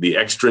the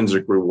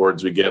extrinsic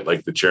rewards we get,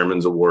 like the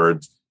chairman's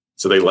awards.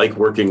 So they like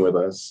working with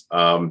us.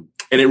 And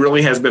it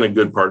really has been a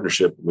good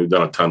partnership. We've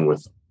done a ton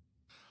with them.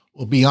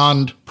 Well,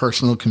 beyond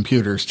personal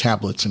computers,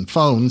 tablets, and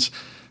phones,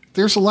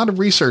 there's a lot of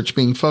research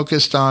being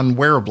focused on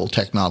wearable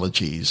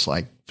technologies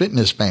like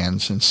fitness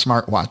bands and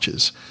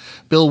smartwatches.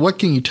 Bill, what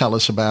can you tell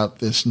us about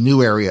this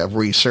new area of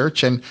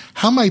research, and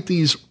how might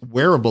these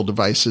wearable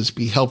devices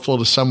be helpful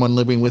to someone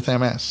living with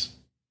MS?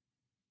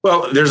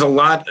 Well, there's a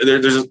lot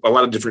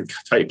of different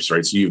types,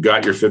 right? So you've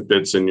got your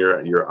Fitbits and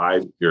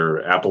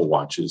your Apple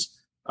Watches.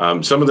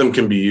 Some of them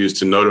can be used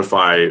to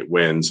notify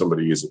when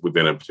somebody is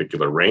within a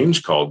particular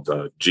range, called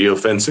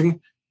geofencing.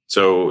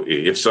 So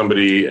if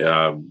somebody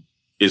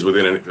is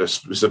within a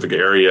specific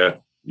area,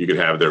 You could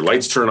have their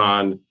lights turn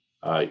on.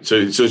 So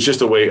it's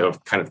just a way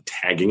of kind of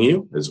tagging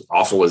you, as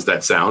awful as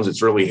that sounds.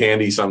 It's really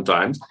handy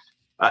sometimes.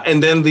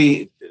 And then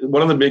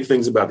one of the big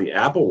things about the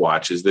Apple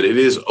Watch is that it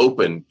is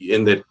open,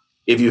 in that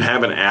if you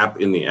have an app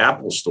in the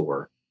Apple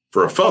Store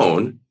for a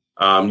phone,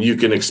 you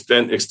can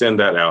extend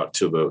that out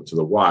to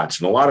the watch.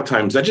 And a lot of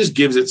times that just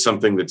gives it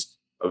something that's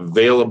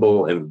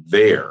available and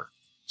there.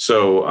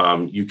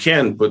 So you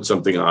can put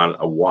something on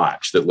a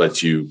watch that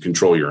lets you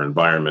control your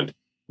environment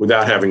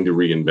without having to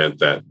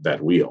reinvent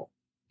that wheel.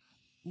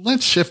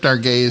 Let's shift our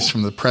gaze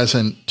from the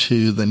present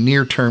to the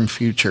near-term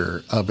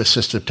future of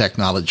assistive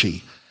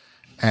technology.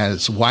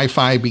 As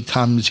Wi-Fi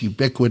becomes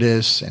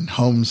ubiquitous and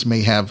homes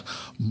may have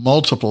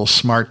multiple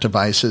smart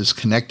devices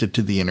connected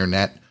to the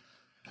internet,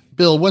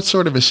 Bill, what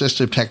sort of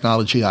assistive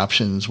technology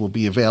options will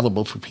be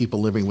available for people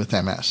living with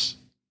MS?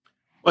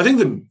 Well, I think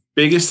the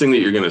biggest thing that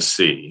you're going to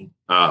see,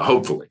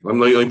 hopefully, let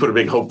me put a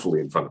big hopefully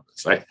in front of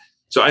this, right?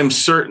 So I'm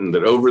certain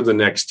that over the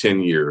next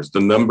 10 years, the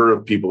number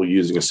of people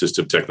using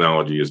assistive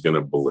technology is going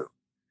to balloon.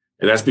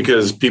 And that's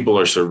because people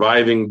are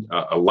surviving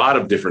a lot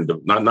of different,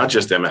 not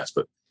just MS,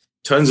 but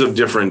tons of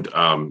different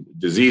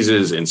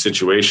diseases and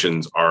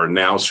situations are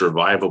now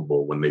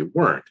survivable when they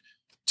weren't.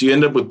 So you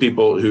end up with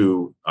people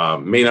who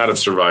may not have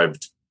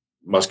survived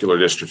muscular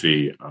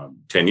dystrophy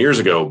 10 years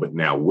ago, but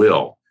now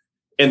will.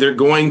 And they're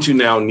going to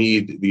now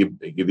need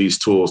these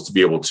tools to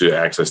be able to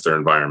access their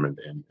environment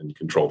and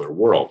control their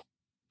world.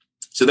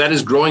 So that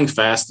is growing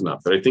fast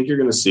enough that I think you're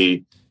going to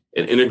see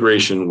an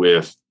integration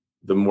with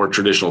the more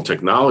traditional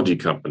technology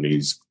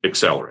companies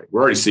accelerate.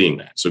 We're already seeing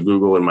that. So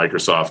Google and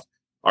Microsoft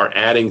are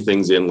adding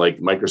things in, like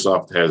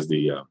Microsoft has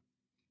the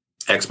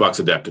Xbox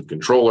Adaptive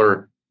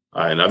Controller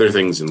and other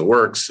things in the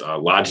works.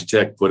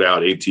 Logitech put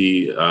out AT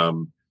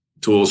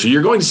tools. So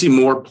you're going to see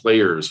more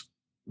players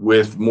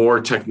with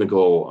more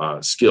technical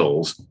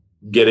skills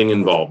getting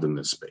involved in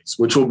this space,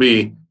 which will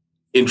be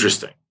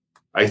interesting.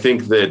 I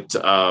think that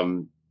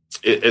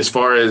as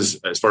far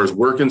as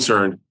we're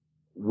concerned,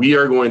 we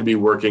are going to be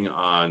working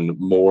on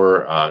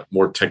more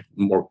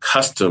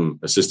custom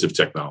assistive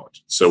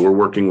technology. So we're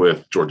working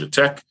with Georgia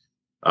Tech,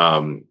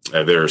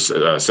 their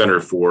Center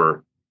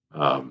for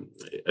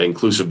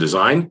Inclusive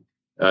Design,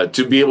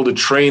 to be able to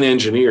train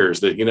engineers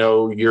that,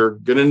 you're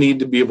going to need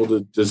to be able to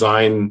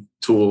design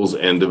tools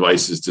and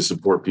devices to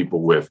support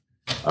people with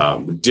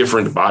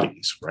different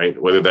bodies,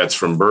 right? Whether that's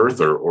from birth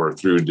or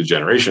through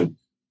degeneration.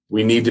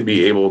 We need to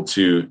be able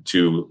to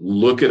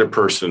look at a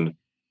person,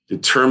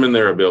 determine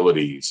their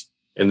abilities,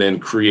 and then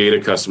create a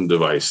custom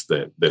device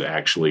that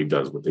actually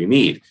does what they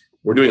need.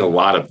 We're doing a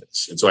lot of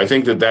this. And so I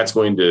think that that's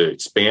going to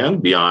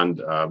expand beyond,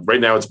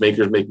 right now it's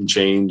makers making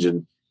change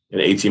and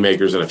AT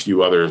makers and a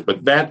few others,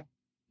 but that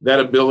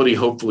ability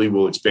hopefully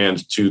will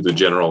expand to the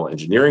general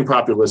engineering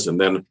populace,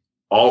 and then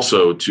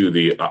also to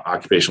the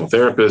occupational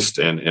therapist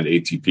and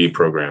ATP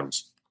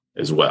programs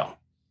as well.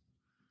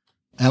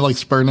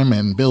 Alex Burnham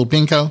and Bill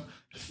Binko,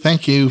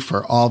 thank you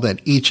for all that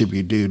each of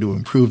you do to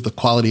improve the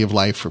quality of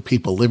life for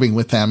people living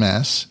with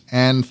MS.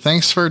 And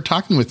thanks for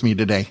talking with me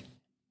today.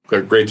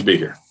 Great to be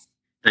here.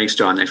 Thanks,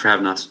 John. Thanks for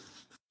having us.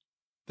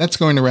 That's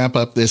going to wrap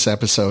up this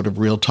episode of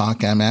Real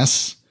Talk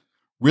MS.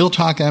 Real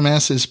Talk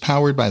MS is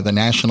powered by the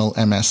National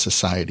MS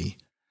Society.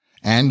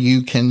 And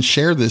you can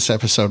share this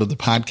episode of the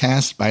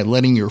podcast by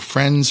letting your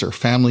friends or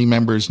family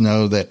members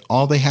know that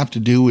all they have to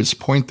do is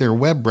point their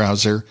web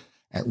browser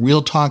at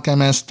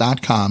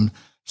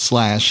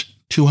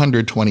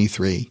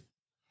realtalkms.com/223.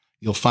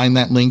 You'll find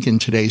that link in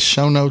today's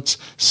show notes,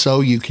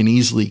 so you can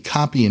easily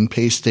copy and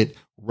paste it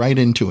right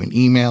into an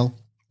email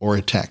or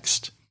a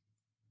text.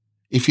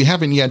 If you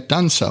haven't yet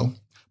done so,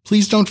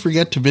 please don't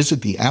forget to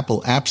visit the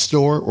Apple App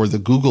Store or the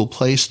Google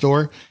Play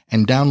Store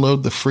and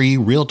download the free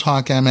Real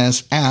Talk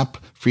MS app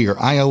for your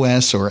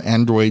iOS or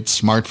Android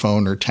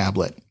smartphone or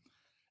tablet.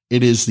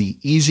 It is the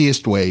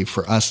easiest way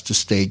for us to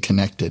stay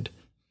connected.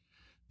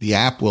 The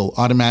app will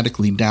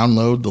automatically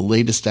download the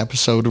latest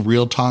episode of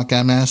Real Talk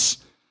MS.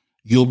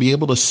 You'll be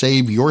able to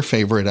save your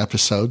favorite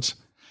episodes,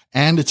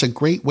 and it's a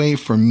great way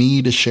for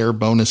me to share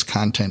bonus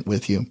content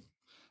with you.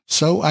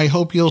 So I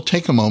hope you'll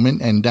take a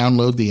moment and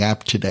download the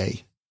app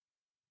today.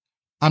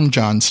 I'm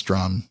John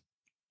Strum.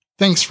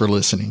 Thanks for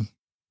listening.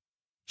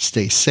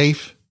 Stay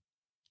safe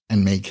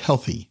and make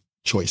healthy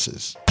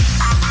choices.